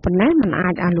ចំណូលប៉ុណ្ណេះមិនអា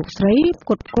ចឲ្យលោកស្រីផ្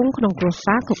គត់ផ្គង់ក្នុងគ្រួ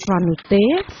សារគ្រប់គ្រាន់នោះទេ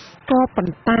ក៏ប៉ុ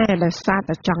ន្តែដោយសារ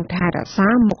តែចង់ថែរក្សា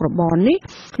មុខរបរនេះ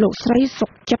លោកស្រីសុ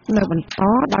ខចិត្តនៅបន្ត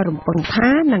ដោយរំពឹង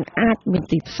ថានឹងអាចមាន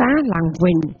ទីផ្សារឡើង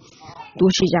វិញទោះ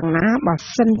ជាយ៉ាងណាបើ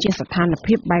សិនជាស្ថាន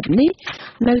ភាពបែបនេះ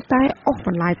នៅតែអូសប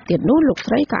ន្លាយទៀតនោះលោក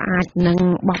ស្រីក៏អាចនឹង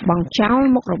បោះបង់ចោល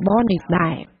មុខរបរនេះដែ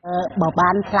របើបា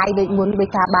នថ្លៃដូចមុនដូច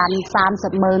ថាបាន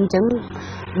30,000អញ្ចឹង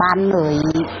បាន20,000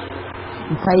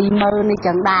នេះ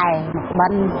ចឹងដែរមកក្បិ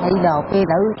នហើយដល់ពេល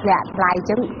ទៅធ្លាក់ថ្លៃ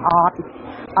ចឹងអត់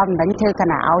មិនដឹងធ្វើក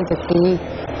ណាឲ្យទៅគេ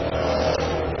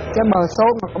ចឹងបើសូ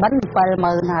មមកក្បិន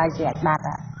7,000ហើយជាបាត់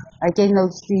ហើយចេញនៅ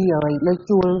ស៊ីហើយនៅ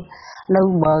ជួលនៅ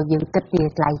បើយើងគិតពី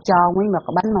ថ្លៃចងវិញមក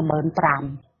ក្បិន 15,000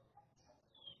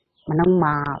 មិននឹងម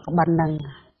កក្បិនហ្នឹង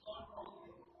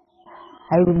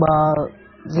ហើយបើ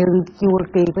យើងជួល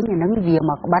គេវិញអាហ្នឹងវា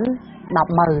មកក្បិន 10,000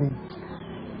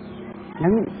ហ្នឹ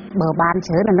ងបើបាន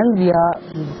ច្រើនអាហ្នឹងវា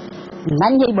មិ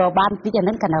ននិយាយបើបានតិចអាហ្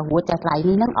នឹងកណ្ដាលរួចតែថ្លៃ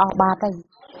នេះហ្នឹងអស់បាត់ហើយ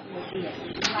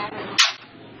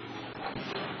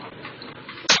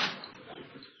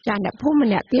ចាអ្នកភូមិម្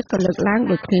នាក់ទៀតក៏លើកឡើង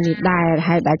ដូចគ្នានេះដែរ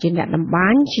ហើយដែលជាអ្នកតម្បា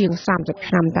ញជាង30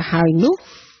ឆ្នាំទៅហើយនោះ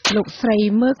លោកស្រី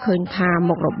មើលឃើញថា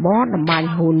មុខរបរតម្បាញ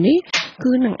ហូលនេះ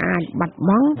គឺនឹងអាចបាត់ប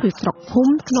ង់ពីស្រុកភូ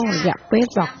មិក្នុងរយៈពេល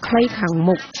ដ៏ខ្លីខាង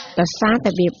មុខដោយសារ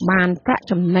តែវាបានប្រាក់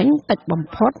ចំណេញតិចបំ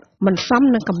ផុតមិនសម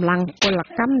នឹងកម្លាំងពល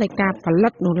កម្មនៃការផលិ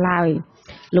តនោះឡើយ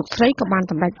លោកស្រីក៏បាន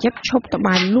សម្រេចចិត្តឈប់ត្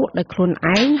បាញលក់ដោយខ្លួន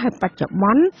ឯងហើយបច្ចុប្ប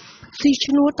ន្នស៊ី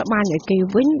ឈ្នួលត្បាញឲ្យគេ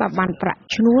វិញបើបានប្រាក់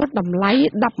ឈ្នួលតម្លៃ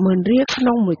 10,000 រៀលក្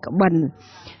នុងមួយក្បិន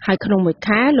ហើយក្នុងមួយ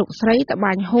ខែលោកស្រីត្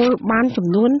បាញហូលបានចំ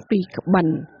នួន2ក្បិន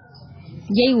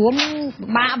និយាយរួម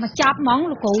បាក់មកចាប់ហ្មង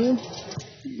លោកគ្រូ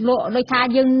លក់ដោយថា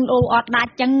យើងអត់ដា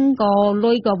ច់ចឹងក៏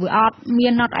លុយក៏វាអត់មា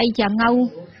នអត់អីចឹងទៅ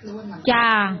ចា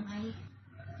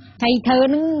ហើយធ្វើ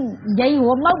នឹងនិយាយ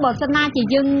រួមមកបើសិនណាជា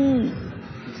យើង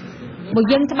បើ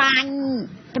យើងត្បាញ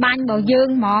បើយើង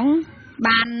ហ្មង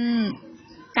បាន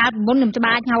កាលមុនខ្ញុំត្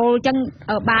បាញហូលចឹង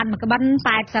បានមួយក្បិន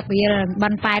80រៀលក្បិ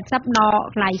ន80ដក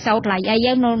ថ្លៃសូត្រថ្លៃអី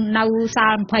ហ្នឹងនៅស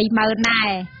ល់ 20,000 ដែរ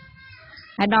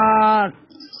ហើយដល់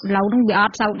ឡូវហ្នឹងវាអ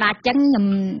ត់សូវដាច់ចឹងខ្ញុំ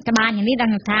ត្បាញនេះដឹ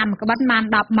ងថាមួយក្បិនបាន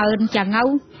 10,000 ចឹងទៅ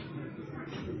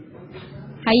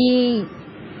ហើយ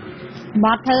ម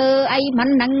កធ្វើអីមិន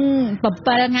នឹង7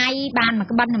ថ្ងៃបានមួយ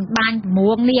ក្បិនខ្ញុំបាន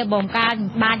6នេះបងកាល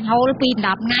បានហូលពី10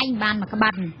ថ្ងៃបានមួយក្បិ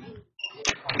ន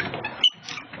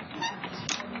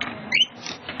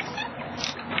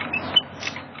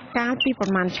កាលពីប្រ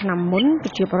មាណឆ្នាំមុនប្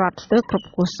រជាពលរដ្ឋស្ទើរគ្រប់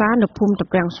គ្រួសារនៅភូមិតា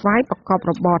ពាំងស្វាយប្រកប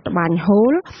របរត្បាញហូ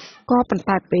លក៏ប៉ុន្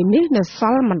តែពេលនេះនៅស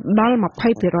ល់មិនដល់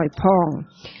 20% ផង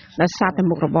ដោយសារតែ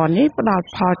មុខរបរនេះផ្ដល់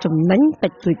ផលចំណេញតិ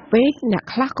ចតួចពេកអ្នក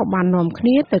ខ្លះក៏បាននាំគ្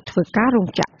នាទៅធ្វើការរោង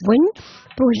ចក្រវិញ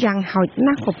ព្រោះយ៉ាងហោច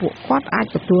ណាស់ក៏ពួកគាត់អាច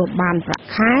ទទួលបានប្រាក់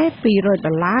ខែ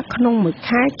$200ក្នុងមួយ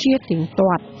ខែជាទៀង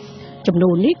ទាត់ ចំនួ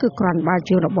ននេះគឺគ្រាន់បើ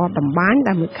ជារបបតម្បាញ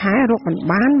ដែលមួយខែរកមិន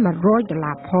បាន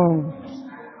$100ផង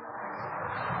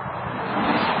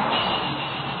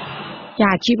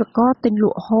ជាជីវករទិញល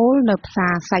ក់ហូលនៅផ្សា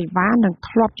រសៃវ៉ានិង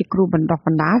ធ្លាប់ជាគ្រូបណ្ដុះប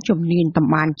ណ្ដាលជំនាញត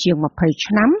ម្បាញជាង20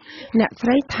ឆ្នាំអ្នកស្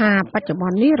រីថាបច្ចុប្ប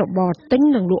ន្ននេះរបរទិញ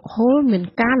និងលក់ហូលមាន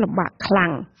ការលំបាកខ្លាំ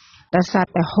ងតែសារ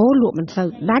តែហូលលក់មិនសូវ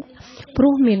ដាច់ព្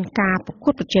រោះមានការប្រកួ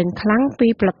តប្រជែងខ្លាំងពី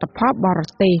ផលិតផលបរ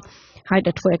ទេសហើយ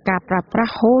ដែលធ្វើឲ្យការប្រើប្រា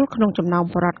ស់ហូលក្នុងចំណោម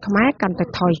ប្រជាជនខ្មែរកាន់តែ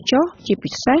ថយចុះជា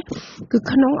ពិសេសគឺ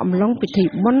ក្នុងអំឡុងពិធី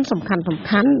បុណ្យសំខា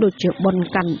ន់ៗដូចជាបុណ្យ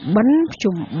កាន់បិណ្ឌភ្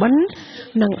ជុំបិណ្ឌ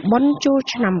និងបុណ្យចូល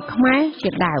ឆ្នាំខ្មែរជា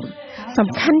ដើមសំ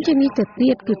ខាន់ជាងនេះទៅទៀ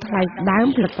តគឺថ្លៃដើម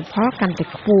ផលិតផលកាន់តែ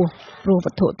ខ្ពស់ព្រោះវ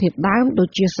ត្ថុធាតុដើមដូច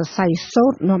ជាសរសៃសូ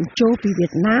ត្រនាំចូលពីវៀ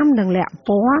តណាមនិងលក្ខ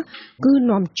ពណ៌គឺ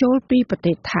នាំចូលពីប្រ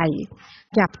ទេសថៃ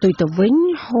ចាប់ផ្ទុយទៅវិញ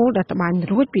ហូលដែលត្បាញ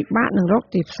រួចពិបាកនឹងរក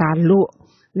ទីផ្សារលក់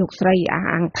លោកស្រីអះ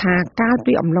អាងថាកាល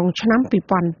ពីអំឡុងឆ្នាំ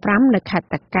2005នៅខេត្ត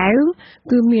តាកែវ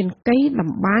គឺមានកីត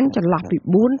ម្បាញចន្លោះពី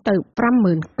4ទៅ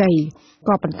50000កី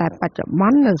ក៏ប៉ុន្តែបច្ចុប្ប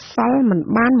ន្ននៅសល់មិន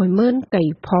បាន10000កី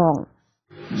ផង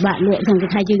បាក់លក់ក្នុងគេ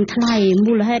ថាយើងថ្លៃ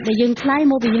មូលហេតុដែលយើងថ្លៃ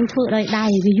មកពីយើងធ្វើដោយដៃ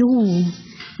វាយូរ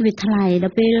វាថ្លៃដ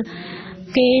ល់ពេល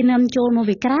គេនាំចូលមក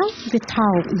ពីក្រៅវាថោ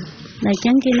កតែអញ្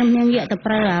ចឹងគេនាំញ៉ាំងាកទៅ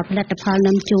ប្រើផលិតផល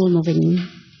នាំចូលមកវិញ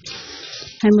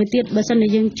ហើយមួយទៀតបើសិនជា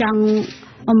យើងចង់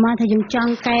អមថាយើងច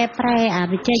ង់កែប្រែ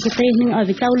បច្ចេកទេសនឹងឲ្យ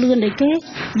វាទៅលឿនដូចគេ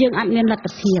យើងអត់មានលទ្ធ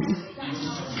ភាព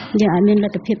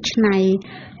ឆ្នៃ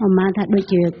អមថាដូច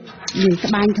ជាយើង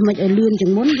ត្បាញថ្មិចឲ្យលឿនជា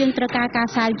ងមុនយើងត្រូវការការ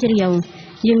សាវជ្រាវ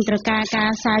ដែលយើងត្រូវការការ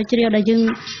សាវជ្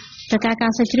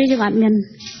រាវយើងអត់មាន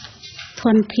ធ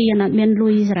នធានអត់មានលុ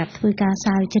យសម្រាប់ធ្វើការ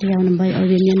សាវជ្រាវដើម្បីឲ្យ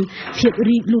វាមានភាព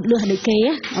រីកលូតលាស់ដូចគេឲ្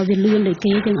យវាលឿនដូច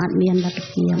គេយើងអត់មានលទ្ធ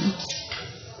ភាព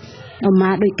អម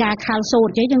ដោយការខាលសូត្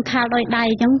រចឹងយើងខាលដោយដៃ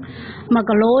ចឹង1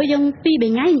គីឡូយើង2-3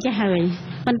ថ្ងៃអញ្ចេះហើយ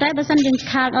ប៉ុន្តែបើសិនយើង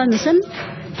ខាលដោយម៉ាស៊ីនមួយ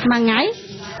ថ្ងៃ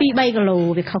2-3គីឡូ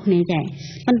វាខុសគ្នាចេះ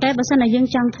ប៉ុន្តែបើសិនតែយើង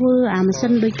ចង់ធ្វើអាម៉ាស៊ី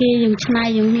នដូចគេយើងឆ្នៃ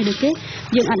យើងនេះដូចគេ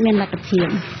យើងអត់មានលទ្ធភាព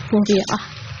ព្រោះវាអស់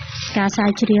ការសាវ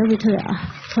ជ្រាវវាធ្វើអស់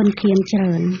ធនធានច្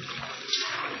រើន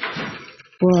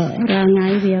ព្រោះរាល់ថ្ងៃ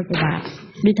វាពិបាក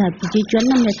ដូចថាប្រជាជន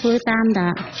នឹងវាធ្វើតាមតែ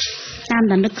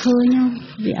នឹកឃើញ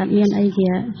វាអត់មានអីគេ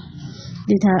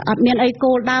និយាយថាអត់មានអី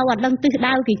គោលដៅអត់ដឹងទិស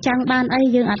ដៅគេចង់បានអី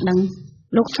យើងអត់ដឹង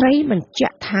លោកស្រីបញ្ជា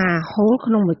ក់ថាហូល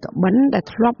ក្នុងមួយកបិណ្ឌដែល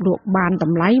ធ្លាប់លក់បានត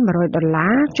ម្លៃ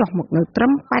$100ចុះមកនៅត្រឹ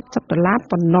ម$80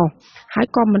ប៉ុណ្ណោះហើយ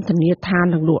ក៏មិនធានាថា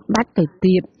នឹងលក់ដាច់ទៅ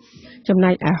ទៀតចំ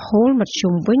ណែកឯហូលមធ្យ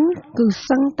មវិញគឺ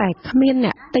សឹងតែគ្មានអ្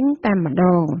នកទិញតែម្ដ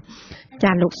ង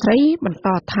ចាលោកស្រីបន្ត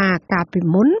ថាកាលពី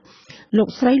មុនលោក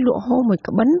ស្រីលក់ហូលមួយ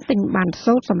ក្បិនទិញបាន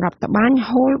សូត្រសម្រាប់ត្បាញ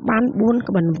ហូលបាន4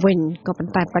ក្បិនវិញក៏ប៉ុ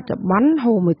ន្តែបច្ចុប្បន្ន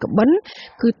ហូលមួយក្បិន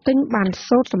គឺទិញបាន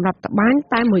សូត្រសម្រាប់ត្បាញ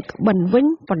តែមួយក្បិនវិញ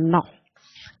ប៉ុណ្ណោះ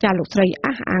ចាលោកស្រី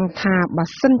អះអាងថាបើ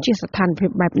សិនជាស្ថានភាព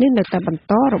បែបនេះនៅតែបន្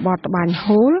តរបរត្បាញ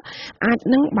ហូលអាច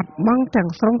នឹងបាត់បង់ទាំង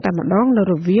ស្រុងតែម្ដងនៅ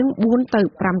រវាង4ទៅ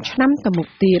5ឆ្នាំទៅមុខ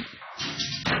ទៀត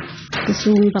ក្រ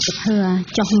សួងវប្បធម៌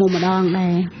ចុះមកម្ដងដែ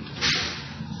រ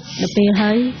ដល់ពេល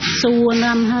ហើយសួរ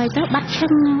នាំហើយទៅបាត់ឈឹ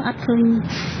ងអត់ឃើញ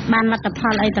បានលទ្ធផ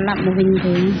លអីត្រឡប់មកវិញ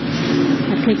ទេ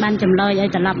អត់ឃើញបានចម្លើយអី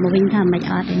ត្រឡប់មកវិញថាមិន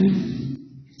អត់ទេ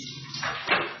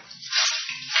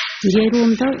និយាយរួម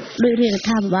ទៅដោយរាជរដ្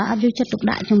ឋាភិបាលអត់យកចិត្តទុក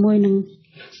ដាក់ជាមួយនឹង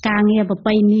ការងារប្រ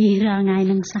ពៃណីរាល់ថ្ងៃ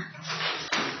នឹងសោះ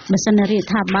បើសិនរាជរ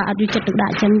ដ្ឋាភិបាលអត់យកចិត្តទុកដា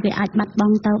ក់ចឹងវាអាចបាត់ប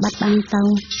ង់ទៅ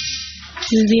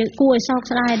វាគួរឲ្យសោក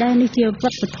ស្ដាយដែរនេះជាវ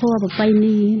ប្បធម៌ប្រពៃ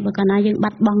ណីបើកាលណាយើងបា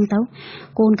ត់បង់ទៅ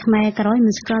កូនខ្មែរក្រោយ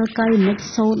មិនស្គាល់កៃមិន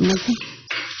សូត្រមិនទេ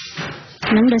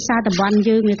ហ្នឹងដោយសារតំបន់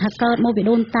យើងវាថាកើតមកពី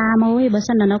ដូនតាមកឯងបើ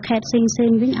សិននៅខេត្តផ្សេ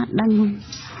ងវិញអត់ដឹង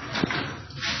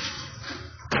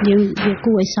យើងវា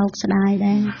គួរឲ្យសោកស្ដាយ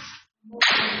ដែរ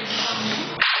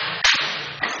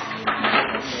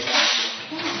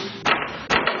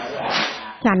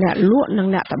ចាអ្នកលក់និង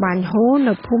អ្នកត្បាញហូល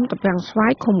នៅភូមិតាពាំងស្វា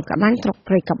យឃុំកដាញ់ស្រុក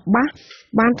ព្រៃកបាស់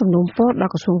បានសំណូមពរដ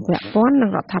ល់ក្រសួងពាក់ព័ន្ធនិង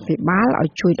រដ្ឋាភិបាលឲ្យ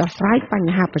ជួយដោះស្រាយប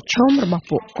ញ្ហាប្រឈមរបស់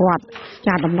ពួកគាត់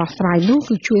ចាដំណោះស្រាយនោះ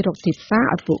គឺជួយរកទីផ្សារ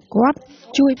ឲ្យពួកគាត់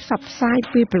ជួយផ្សព្វផ្សាយ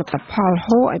ពីផលិតផល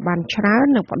ហូលឲ្យបានច្រើន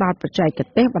និងផ្ដល់បច្ចេក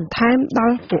ទេសបន្ថែមដ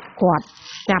ល់ពួកគាត់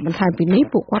ចាបន្ថែមពីនេះ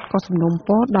ពួកគាត់ក៏សំណូមព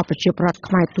រដល់ប្រជាពលរដ្ឋ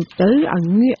ខ្មែរទូទៅឲ្យ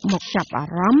ងាកមកចាប់អា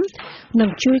រម្មណ៍និង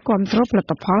ជួយគ្រប់គ្រងផលិ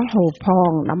តផលហូលផង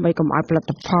ដើម្បីកុំឲ្យផលិ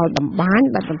តផលតម្បាញ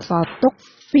ដែលបន្សល់ទុក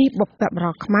ពីបុព្វបុរ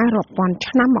សខ្មែររាប់ពាន់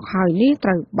ឆ្នាំមកហើយនេះត្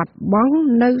រូវបាត់បង់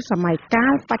នៅសម័យកា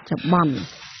លបច្ចុប្បន្ន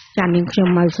ចានាងខ្ញុំ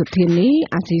ម៉ៅសុធានី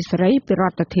អាស៊ីសេរីពីរ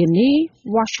ដ្ឋធានី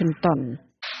Washington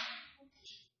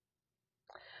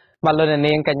បាទលោក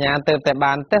នាងកញ្ញាទើបតែ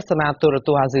បានទស្សនាទូរទ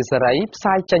ស្សន៍អាស៊ីសេរីផ្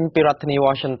សាយចេញពីរដ្ឋធានី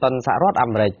Washington សហរដ្ឋអា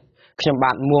មេរិកខ្ញុំ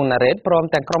បាទមួងណារ៉េតព្រម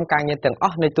ទាំងក្រុមការងារទាំងអ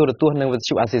ស់នៃទូរទស្សន៍និងវិទ្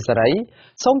យុអាស៊ីសេរី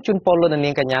សូមជូនពរលោកនា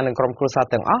ងកញ្ញានិងក្រុមគ្រួសារ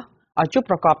ទាំងអស់ ឲ្យជួប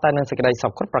ប្រកបតែនឹងសេចក្តីសុ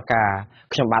ខគ្រប់ប្រការ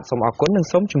ខ្ញុំបាទសូមអរគុណនិង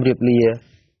សូមជម្រាបលា